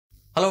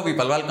Hello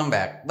people, welcome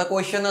back. The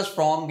question is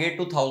from GATE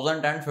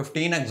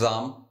 2015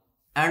 exam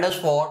and is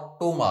for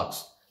 2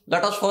 marks.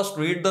 Let us first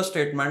read the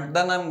statement,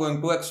 then I am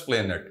going to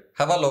explain it.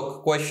 Have a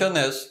look. Question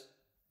is,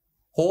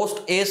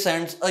 host A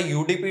sends a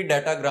UDP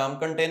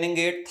datagram containing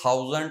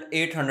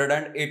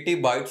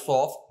 8880 bytes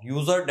of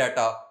user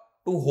data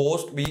to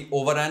host B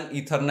over an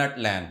Ethernet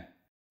LAN.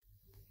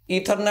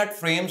 Ethernet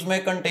frames may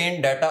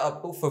contain data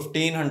up to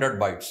 1500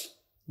 bytes.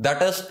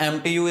 That is,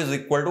 MTU is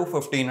equal to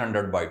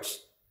 1500 bytes.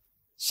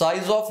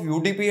 Size of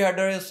UDP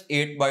header is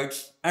 8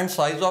 bytes and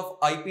size of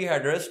IP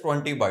header is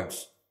 20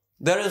 bytes.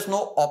 There is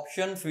no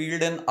option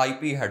field in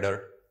IP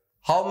header.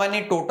 How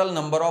many total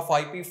number of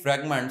IP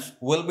fragments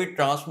will be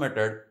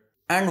transmitted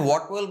and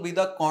what will be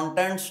the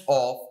contents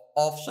of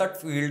offset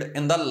field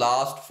in the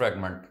last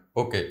fragment?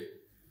 Okay.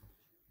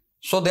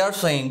 So they are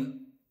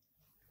saying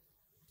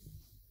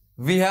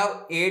we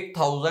have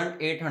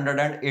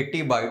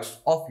 8880 bytes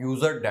of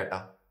user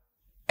data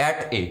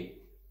at A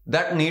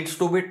that needs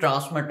to be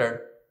transmitted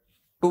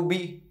to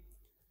B.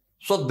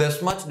 So this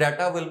much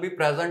data will be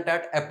present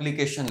at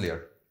application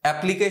layer.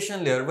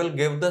 Application layer will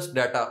give this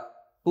data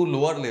to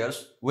lower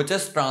layers, which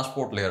is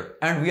transport layer,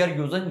 and we are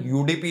using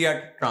UDP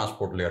at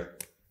transport layer.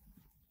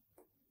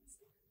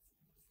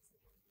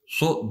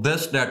 So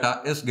this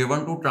data is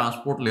given to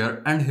transport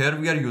layer and here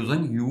we are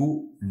using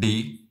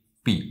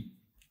UDP,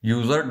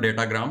 user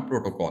datagram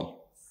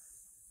protocol.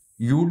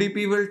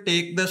 UDP will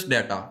take this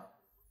data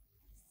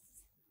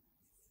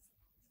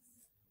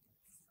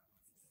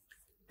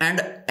and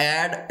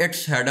add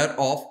its header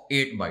of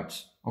 8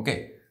 bytes.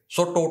 Okay.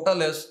 So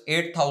total is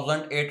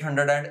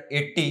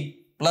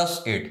 8880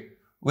 plus 8,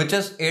 which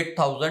is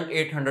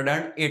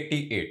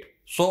 8888.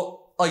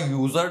 So a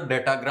user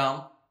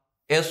datagram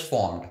is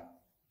formed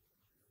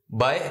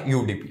by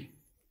UDP.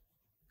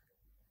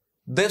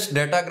 This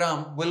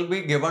datagram will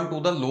be given to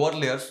the lower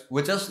layers,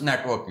 which is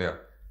network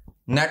layer.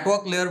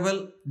 Network layer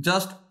will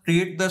just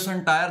treat this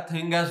entire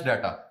thing as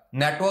data.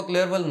 Network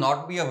layer will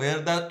not be aware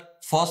that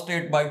first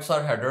 8 bytes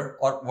are header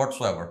or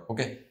whatsoever.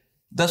 Okay.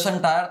 This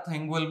entire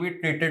thing will be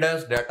treated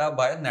as data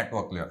by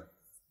network layer.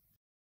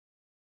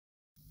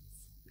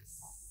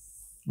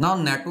 Now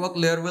network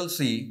layer will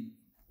see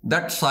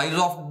that size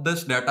of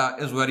this data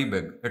is very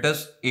big. It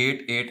is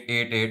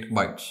 8888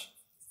 bytes.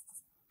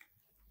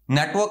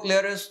 Network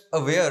layer is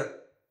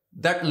aware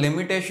that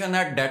limitation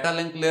at data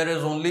link layer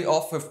is only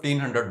of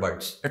 1500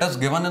 bytes. It is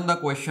given in the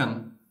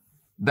question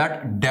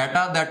that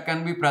data that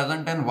can be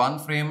present in one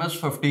frame is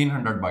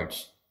 1500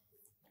 bytes.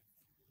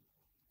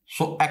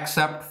 So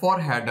except for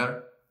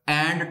header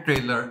and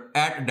trailer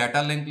at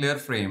data link layer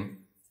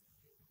frame,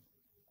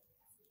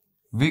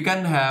 we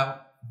can have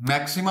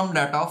maximum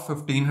data of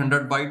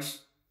 1500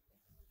 bytes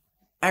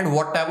and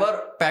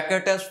whatever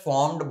packet is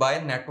formed by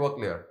network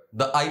layer,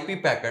 the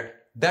IP packet,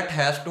 that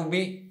has to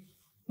be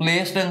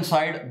placed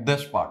inside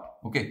this part.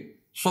 Okay.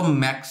 So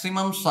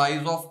maximum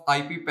size of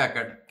IP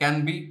packet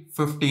can be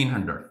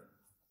 1500.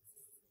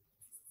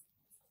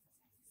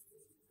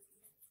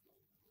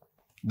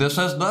 This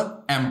is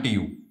the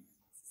MTU,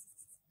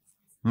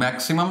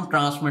 maximum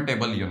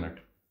transmittable unit.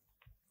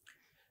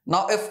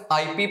 Now if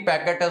IP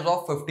packet is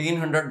of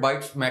 1500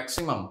 bytes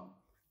maximum,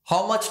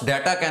 how much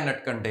data can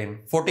it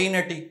contain?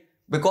 1480.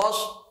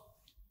 Because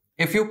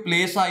if you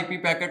place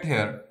IP packet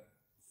here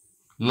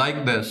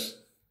like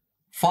this,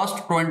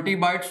 first 20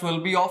 bytes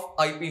will be of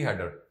IP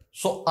header.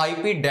 So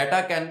IP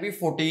data can be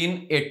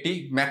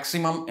 1480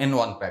 maximum in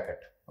one packet.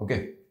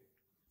 Okay.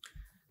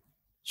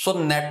 So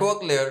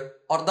network layer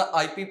or the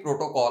IP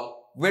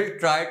protocol will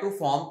try to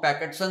form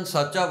packets in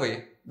such a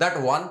way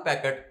that one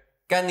packet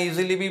can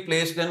easily be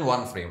placed in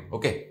one frame.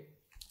 Okay.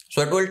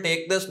 So it will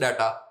take this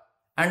data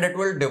and it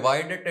will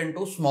divide it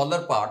into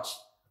smaller parts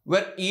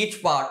where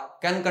each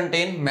part can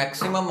contain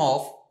maximum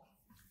of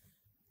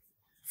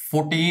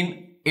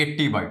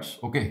 1480 bytes.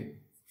 Okay.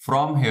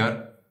 From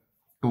here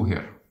to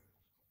here.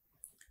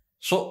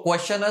 So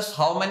question is,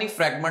 how many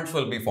fragments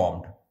will be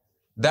formed?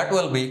 That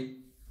will be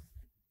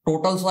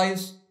total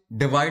size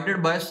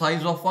divided by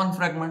size of one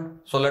fragment.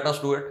 So let us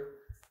do it.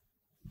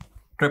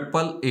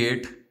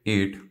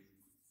 8888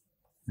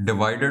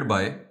 divided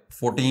by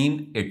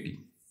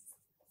 1480.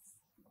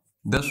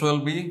 This will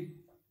be,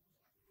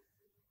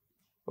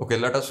 okay,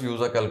 let us use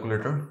a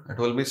calculator. It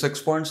will be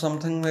 6 point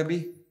something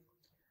maybe.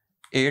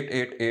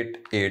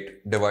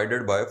 8888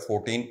 divided by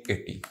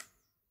 1480.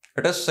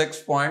 It is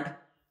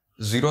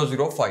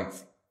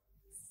 6.005.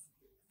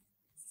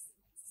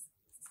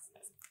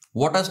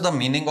 What is the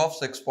meaning of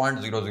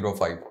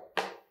 6.005?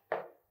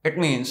 It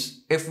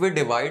means if we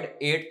divide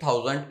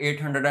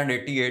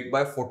 8888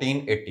 by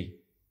 1480,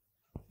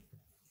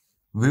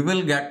 we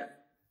will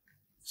get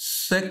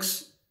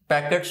 6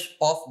 packets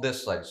of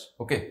this size.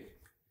 Okay.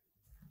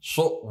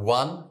 So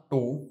 1,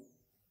 2,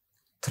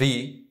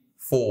 3,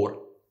 4,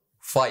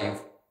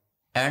 5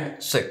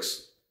 and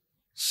 6.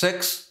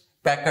 6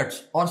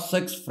 packets or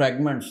 6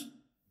 fragments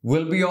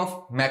will be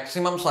of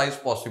maximum size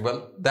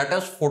possible, that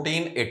is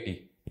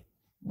 1480.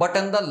 But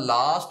in the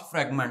last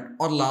fragment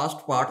or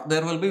last part,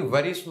 there will be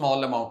very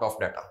small amount of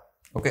data.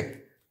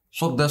 Okay.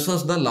 So this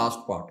is the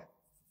last part.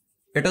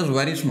 it is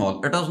very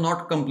small. It is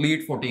not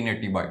complete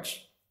 1480 bytes.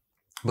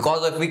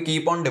 Because if we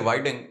keep on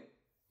dividing,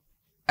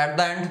 at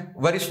the end,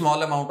 very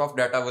small amount of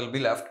data will be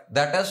left.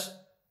 That is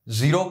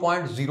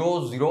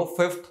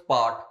 0.005th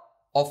part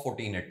of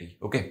 1480.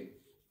 Okay.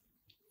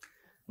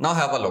 Now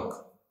have a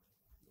look.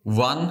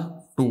 1,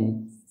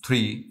 2,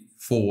 3,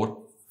 4,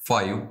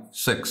 5,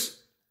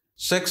 6.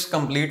 6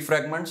 complete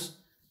fragments.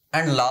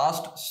 And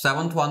last,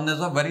 7th one is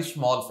a very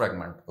small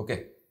fragment.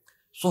 Okay.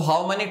 So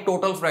how many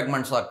total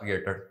fragments are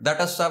created? That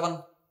is 7.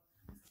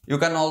 You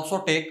can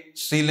also take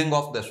ceiling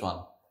of this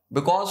one.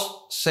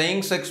 Because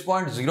saying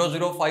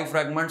 6.005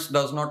 fragments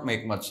does not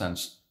make much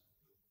sense.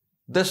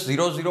 This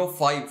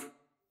 005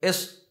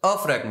 is a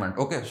fragment.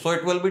 Okay. So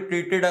it will be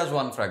treated as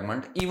one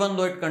fragment even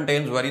though it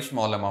contains very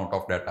small amount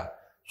of data.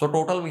 So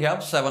total we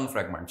have 7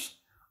 fragments.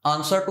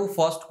 Answer to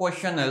first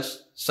question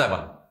is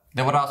 7.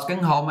 They were asking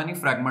how many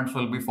fragments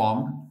will be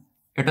formed.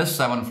 It is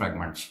 7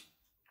 fragments.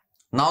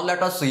 Now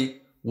let us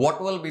see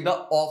what will be the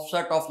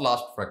offset of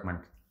last fragment.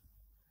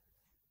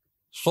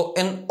 So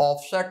in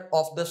offset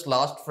of this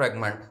last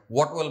fragment,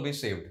 what will be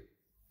saved?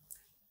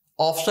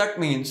 Offset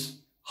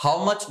means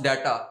how much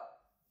data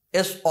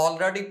is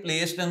already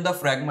placed in the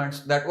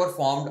fragments that were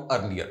formed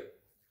earlier.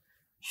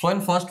 So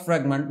in first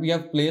fragment, we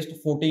have placed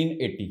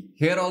 1480.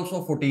 Here also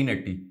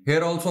 1480.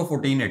 Here also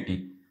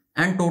 1480.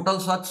 And total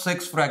such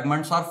 6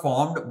 fragments are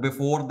formed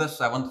before the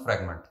 7th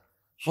fragment.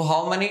 So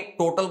how many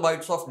total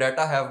bytes of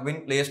data have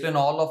been placed in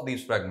all of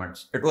these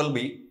fragments? It will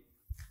be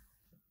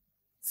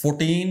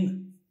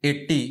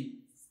 1480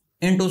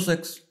 into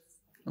 6.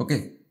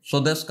 Okay.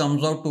 So this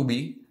comes out to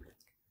be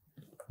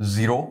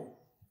 0.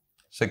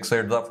 6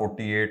 8s are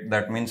 48.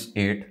 That means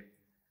 8.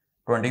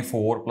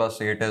 24 plus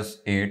 8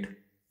 is 8.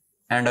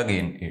 And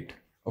again 8.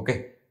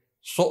 Okay.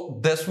 So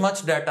this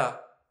much data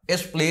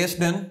is placed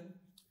in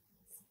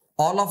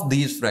all of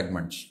these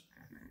fragments.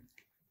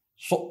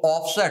 So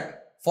offset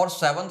for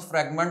 7th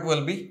fragment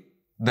will be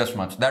this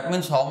much. That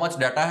means how much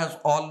data has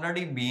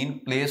already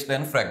been placed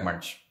in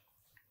fragments.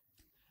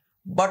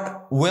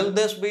 But will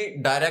this be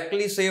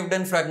directly saved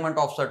in fragment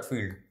offset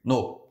field?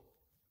 No.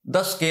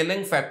 The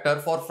scaling factor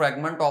for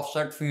fragment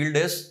offset field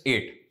is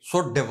 8.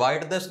 So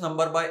divide this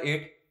number by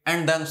 8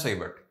 and then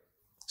save it.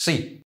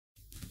 See,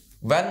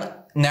 when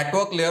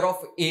network layer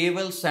of A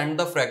will send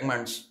the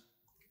fragments,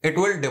 it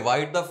will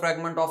divide the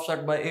fragment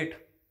offset by 8.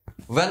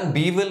 When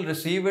B will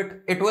receive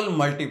it, it will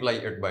multiply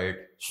it by 8.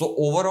 So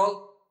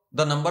overall,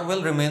 the number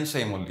will remain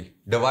same only.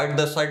 Divide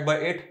this side by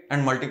 8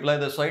 and multiply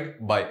this side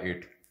by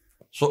 8.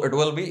 So it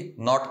will be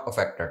not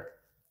affected.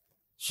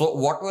 So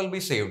what will be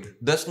saved?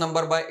 This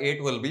number by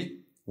 8 will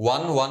be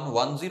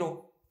 1110.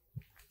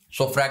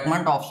 So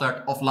fragment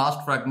offset of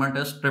last fragment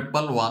is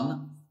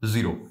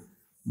 1110.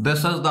 This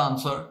is the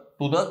answer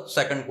to the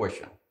second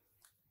question.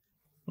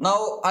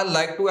 Now I'd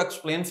like to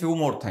explain few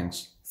more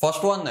things.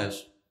 First one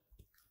is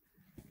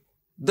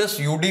this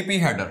UDP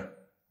header.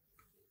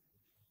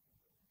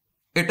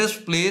 It is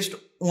placed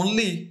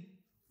only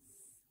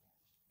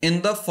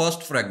in the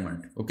first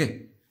fragment.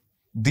 Okay.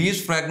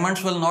 These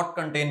fragments will not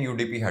contain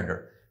UDP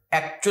header.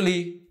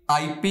 Actually,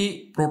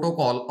 IP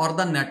protocol or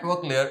the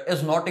network layer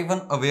is not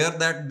even aware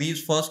that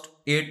these first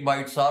 8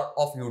 bytes are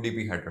of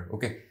UDP header.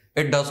 Okay.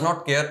 It does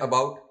not care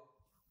about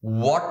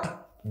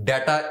what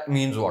data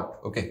means what.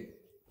 Okay.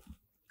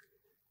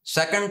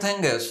 Second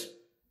thing is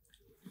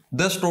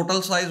this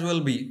total size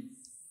will be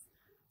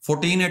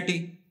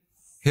 1480.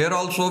 Here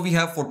also we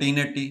have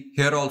 1480.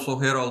 Here also,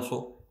 here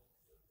also.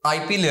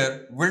 IP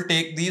layer will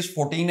take these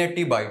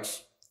 1480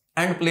 bytes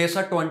and place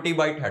a 20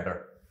 byte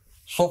header.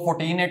 So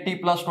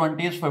 1480 plus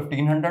 20 is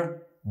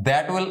 1500.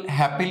 That will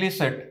happily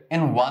sit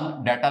in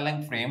one data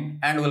link frame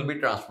and will be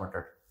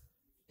transmitted.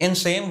 In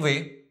same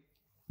way,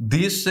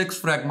 these 6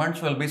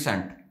 fragments will be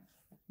sent.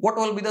 What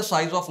will be the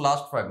size of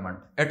last fragment?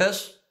 It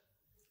is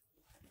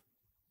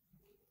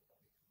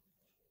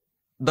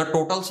the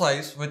total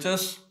size, which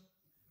is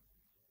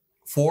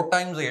 4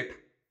 times 8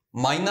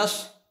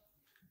 minus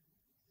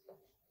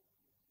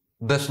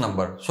this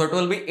number. So it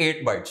will be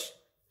 8 bytes.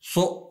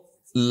 So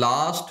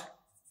last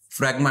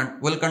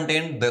fragment will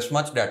contain this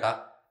much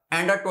data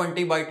and a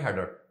 20 byte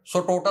header.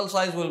 So total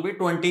size will be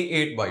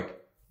 28 byte.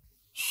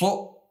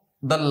 So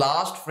the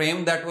last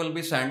frame that will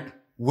be sent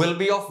will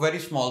be of very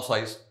small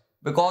size,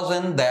 because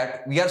in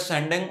that we are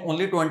sending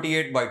only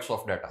 28 bytes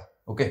of data.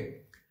 Okay.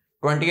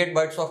 28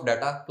 bytes of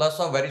data plus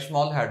a very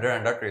small header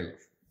and a trailer.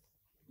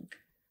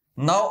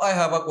 Now I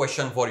have a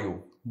question for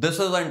you. This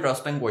is an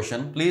interesting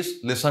question. Please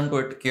listen to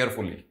it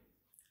carefully.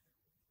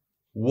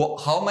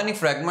 How many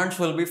fragments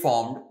will be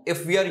formed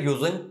if we are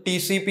using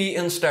TCP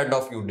instead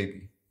of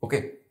UDP?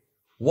 Okay.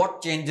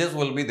 What changes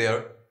will be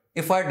there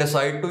if I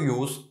decide to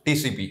use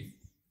TCP?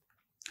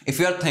 If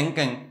you are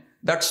thinking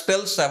that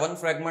still 7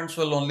 fragments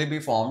will only be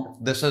formed,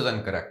 this is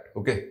incorrect.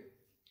 Okay.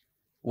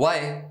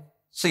 Why?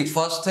 See,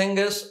 first thing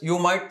is you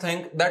might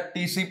think that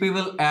TCP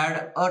will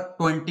add a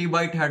 20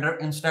 byte header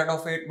instead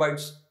of 8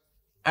 bytes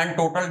and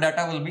total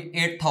data will be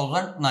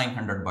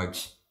 8900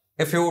 bytes.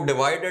 If you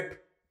divide it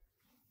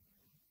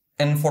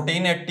in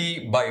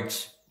 1480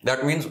 bytes,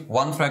 that means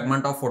one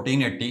fragment of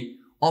 1480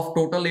 of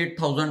total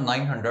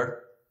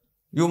 8900,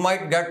 you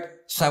might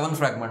get 7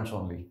 fragments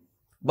only.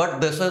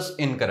 But this is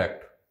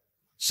incorrect.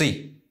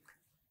 See,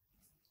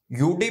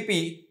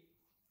 UDP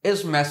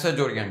is message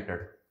oriented.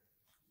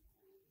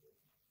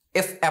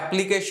 If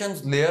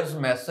applications layer's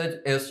message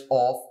is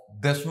of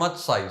this much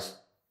size,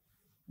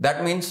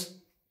 that means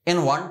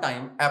in one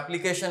time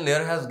application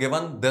layer has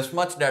given this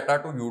much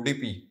data to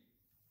UDP.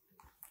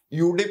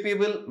 UDP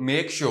will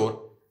make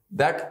sure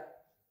that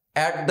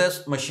at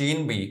this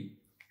machine B,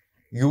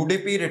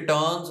 UDP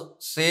returns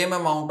same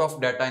amount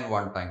of data in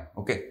one time.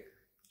 Okay.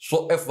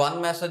 So if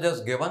one message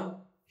is given,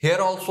 here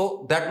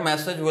also that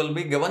message will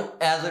be given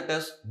as it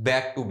is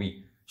back to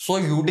B. So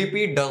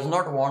UDP does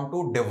not want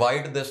to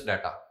divide this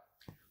data.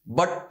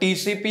 But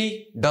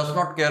TCP does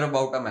not care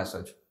about a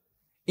message.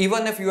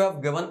 Even if you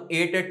have given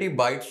 880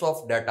 bytes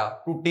of data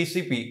to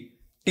TCP,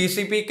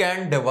 TCP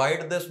can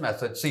divide this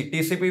message. See,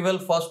 TCP will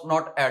first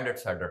not add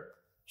its header.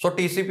 So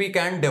TCP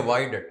can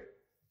divide it.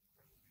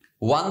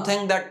 One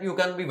thing that you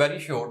can be very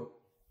sure,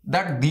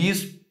 that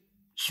these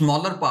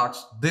smaller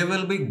parts, they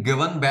will be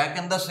given back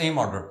in the same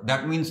order.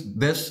 That means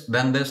this,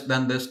 then this,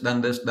 then this,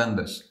 then this, then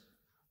this.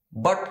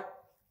 But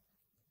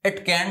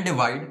it can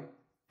divide,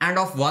 and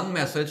of one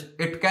message,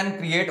 it can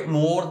create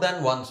more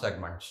than one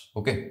segments.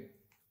 Okay.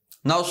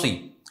 Now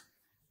see,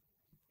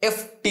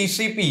 if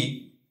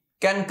TCP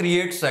can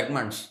create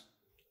segments,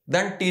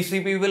 then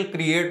TCP will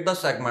create the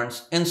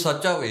segments in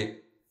such a way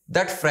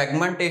that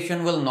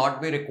fragmentation will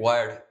not be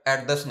required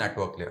at this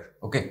network layer.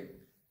 Okay.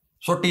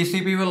 So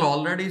TCP will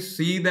already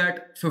see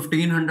that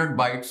 1500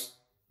 bytes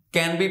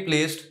can be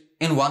placed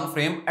in one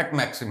frame at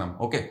maximum.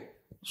 Okay.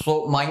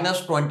 So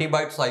minus 20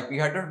 bytes IP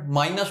header,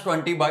 minus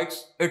 20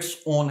 bytes its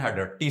own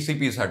header,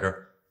 TCP's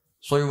header.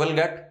 So you will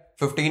get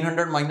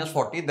 1500 minus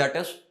 40, that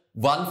is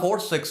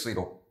 1460.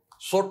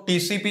 So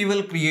TCP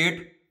will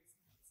create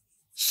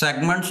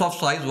segments of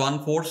size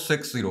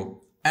 1460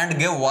 and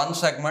give one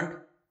segment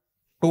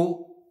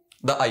to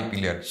the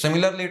IP layer.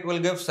 Similarly, it will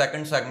give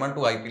second segment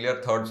to IP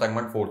layer, third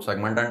segment, fourth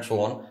segment, and so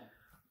on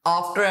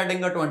after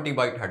adding a 20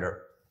 byte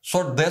header.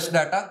 So this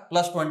data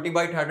plus 20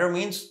 byte header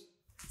means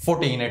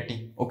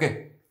 1480.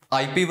 Okay.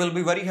 IP will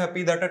be very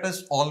happy that it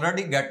is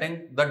already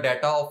getting the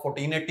data of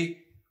 1480.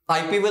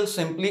 IP will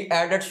simply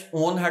add its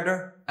own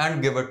header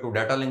and give it to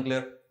data link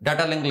layer.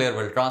 Data link layer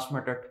will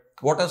transmit it.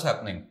 What is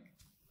happening?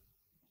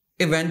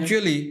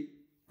 Eventually,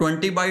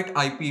 20 byte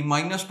IP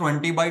minus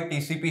 20 byte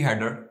TCP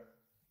header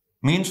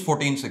means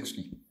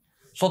 1460.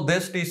 So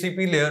this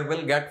TCP layer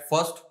will get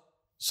first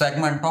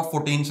segment of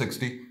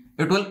 1460.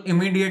 It will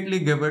immediately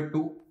give it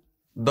to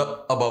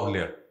the above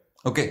layer.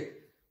 Okay.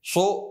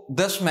 So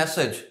this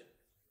message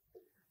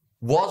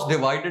was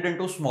divided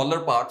into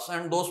smaller parts,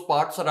 and those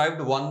parts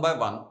arrived one by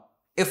one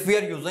if we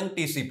are using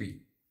TCP.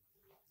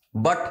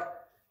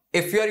 But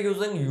if you are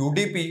using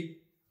UDP,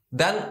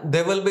 then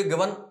they will be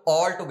given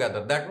all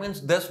together. That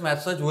means this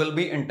message will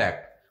be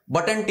intact.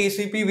 But in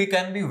TCP, we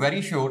can be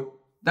very sure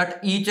that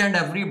each and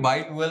every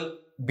byte will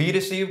be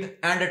received,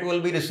 and it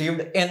will be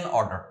received in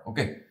order.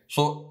 Okay.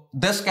 So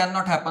this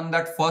cannot happen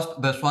that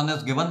first this one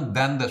is given,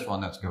 then this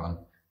one is given.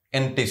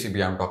 In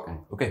TCP, I'm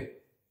talking. Okay.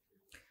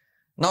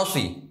 Now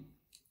see,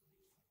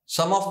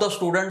 some of the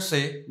students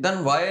say,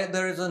 then why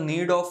there is a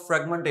need of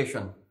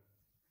fragmentation?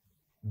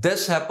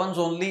 This happens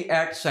only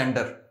at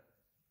sender.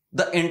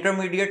 The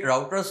intermediate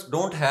routers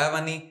don't have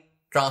any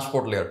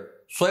transport layer.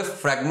 So if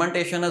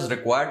fragmentation is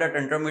required at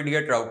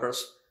intermediate routers,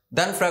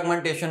 then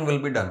fragmentation will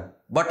be done.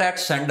 But at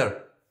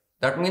sender,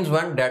 that means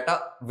when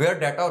where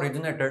data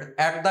originated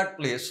at that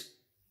place,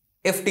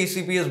 if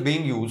TCP is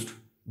being used,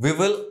 we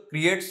will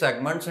create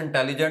segments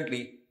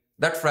intelligently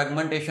that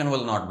fragmentation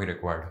will not be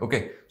required.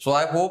 Okay. So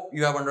I hope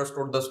you have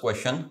understood this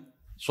question.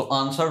 So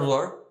answers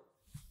were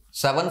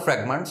 7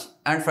 fragments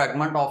and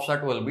fragment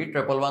offset will be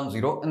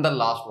 1110 in the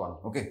last one.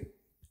 Okay.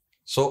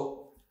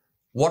 So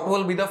what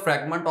will be the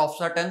fragment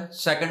offset in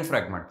second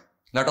fragment?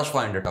 Let us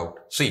find it out.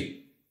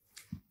 See,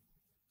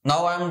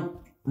 now I am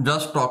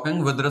just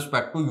talking with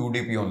respect to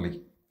UDP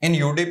only. In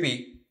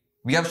UDP,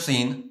 we have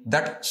seen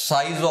that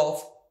size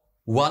of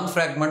one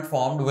fragment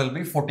formed will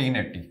be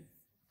 1480.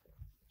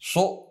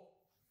 So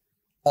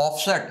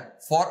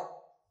offset for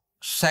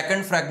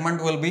second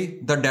fragment will be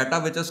the data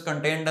which is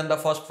contained in the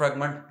first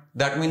fragment.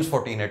 That means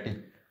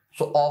 1480.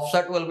 So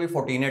offset will be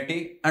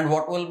 1480, and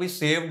what will be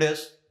saved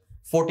is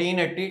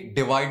 1480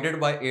 divided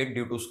by 8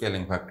 due to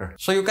scaling factor.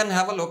 So you can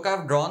have a look.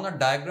 I've drawn a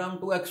diagram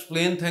to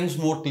explain things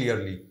more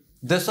clearly.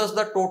 This is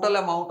the total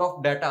amount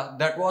of data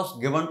that was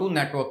given to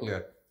network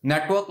layer.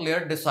 Network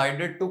layer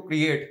decided to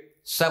create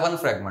 7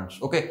 fragments.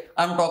 Okay,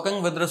 I'm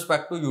talking with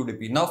respect to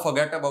UDP. Now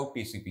forget about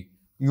TCP.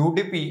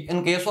 UDP,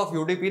 in case of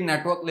UDP,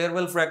 network layer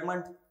will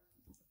fragment,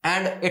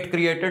 and it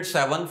created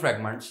 7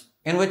 fragments,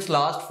 in which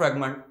last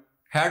fragment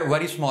had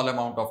very small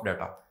amount of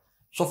data.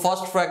 So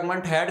first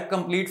fragment had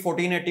complete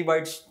 1480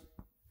 bytes.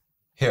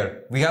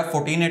 Here we have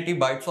 1480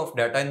 bytes of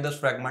data in this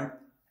fragment,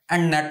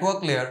 and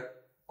network layer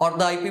or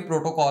the IP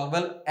protocol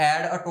will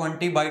add a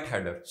 20 byte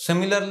header.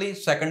 Similarly,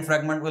 second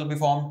fragment will be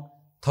formed,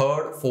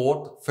 third,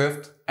 fourth,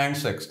 fifth and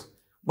sixth.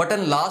 But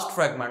in last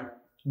fragment,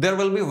 there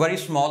will be very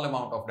small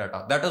amount of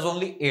data. That is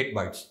only 8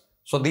 bytes.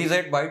 So these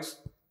 8 bytes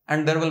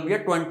and there will be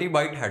a 20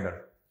 byte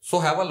header. So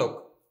have a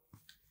look.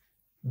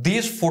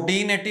 These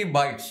 1480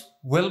 bytes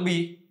will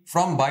be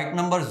from byte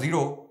number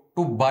 0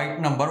 to byte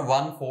number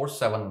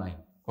 1479.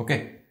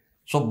 Okay.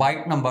 So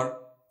byte number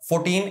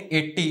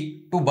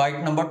 1480 to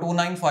byte number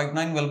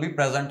 2959 will be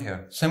present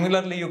here.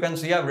 Similarly, you can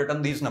see I have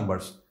written these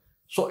numbers.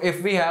 So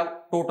if we have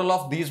total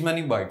of these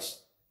many bytes,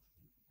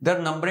 their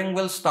numbering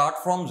will start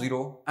from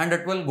 0 and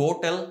it will go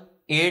till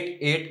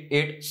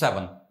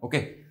 8887.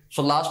 Okay.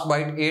 So last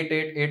byte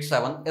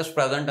 8887 is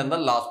present in the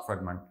last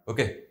fragment.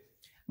 Okay.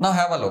 Now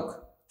have a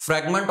look.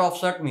 Fragment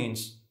offset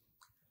means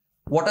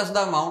what is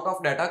the amount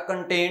of data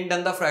contained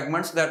in the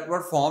fragments that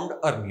were formed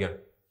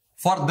earlier.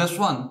 For this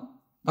one,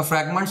 the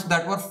fragments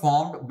that were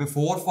formed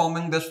before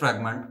forming this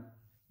fragment,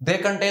 they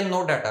contain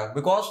no data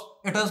because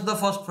it is the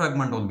first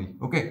fragment only.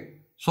 Okay.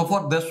 So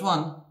for this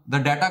one, the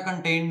data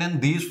contained in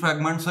these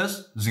fragments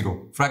is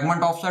 0.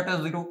 Fragment offset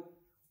is 0.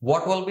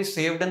 What will be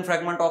saved in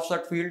fragment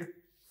offset field?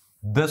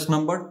 This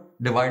number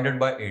divided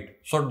by 8.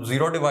 So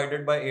 0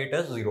 divided by 8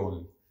 is 0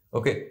 only.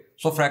 Okay.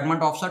 So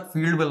fragment offset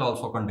field will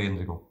also contain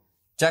 0.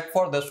 Check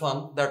for this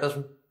one, that is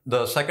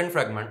the second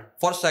fragment.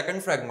 For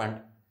second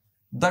fragment,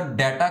 the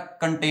data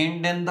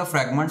contained in the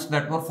fragments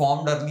that were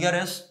formed earlier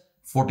is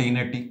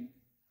 1480.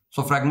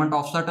 So fragment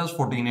offset is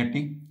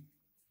 1480.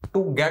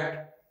 To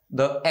get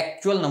the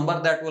actual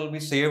number that will be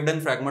saved in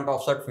fragment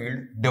offset field,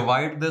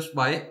 divide this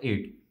by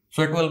 8.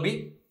 So it will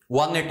be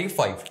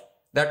 185.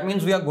 That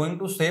means we are going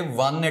to save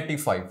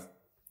 185.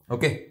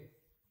 Okay.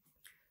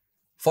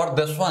 For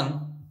this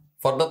one,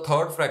 for the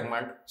third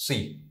fragment,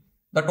 see,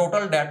 the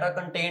total data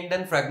contained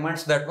in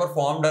fragments that were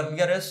formed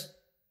earlier is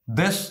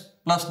this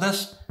plus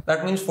this.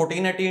 That means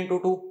 1480 into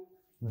 2.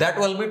 That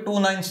will be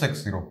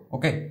 2960.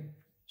 Okay.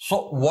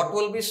 So what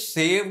will be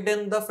saved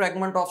in the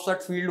fragment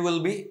offset field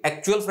will be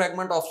actual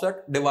fragment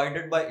offset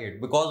divided by 8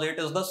 because 8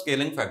 is the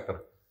scaling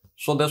factor.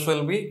 So this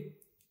will be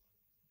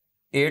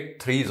 8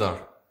 3s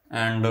are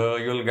and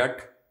you will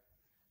get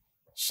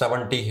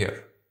 70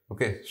 here.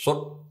 Okay.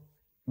 So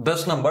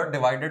this number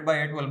divided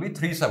by 8 will be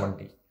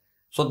 370.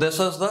 So this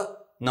is the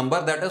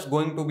number that is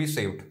going to be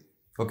saved.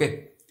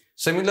 Okay.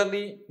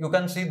 Similarly, you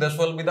can see this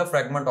will be the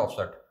fragment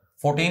offset.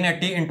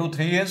 1480 into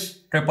 3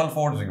 is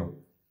 4440.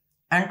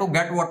 And to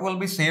get what will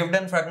be saved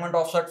in fragment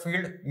offset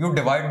field, you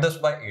divide this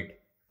by 8.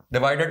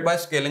 Divided by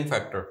scaling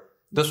factor.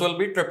 This will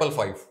be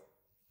 555.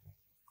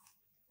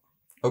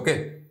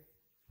 Okay.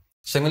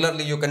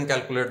 Similarly, you can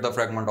calculate the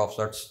fragment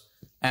offsets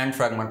and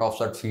fragment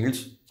offset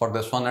fields for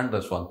this one and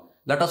this one.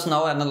 Let us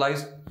now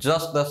analyze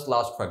just this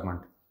last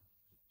fragment.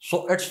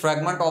 So its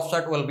fragment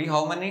offset will be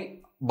how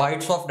many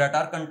bytes of data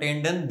are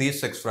contained in these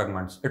 6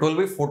 fragments. It will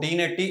be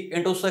 1480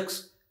 into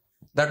 6.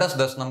 That is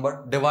this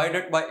number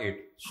divided by 8.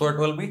 So it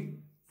will be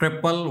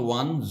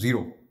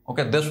 1110.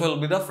 Okay, this will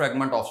be the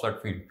fragment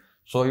offset field.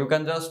 So you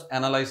can just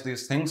analyze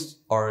these things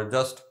or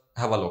just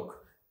have a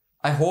look.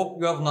 I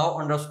hope you have now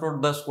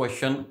understood this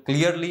question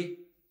clearly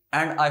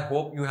and I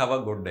hope you have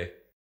a good day.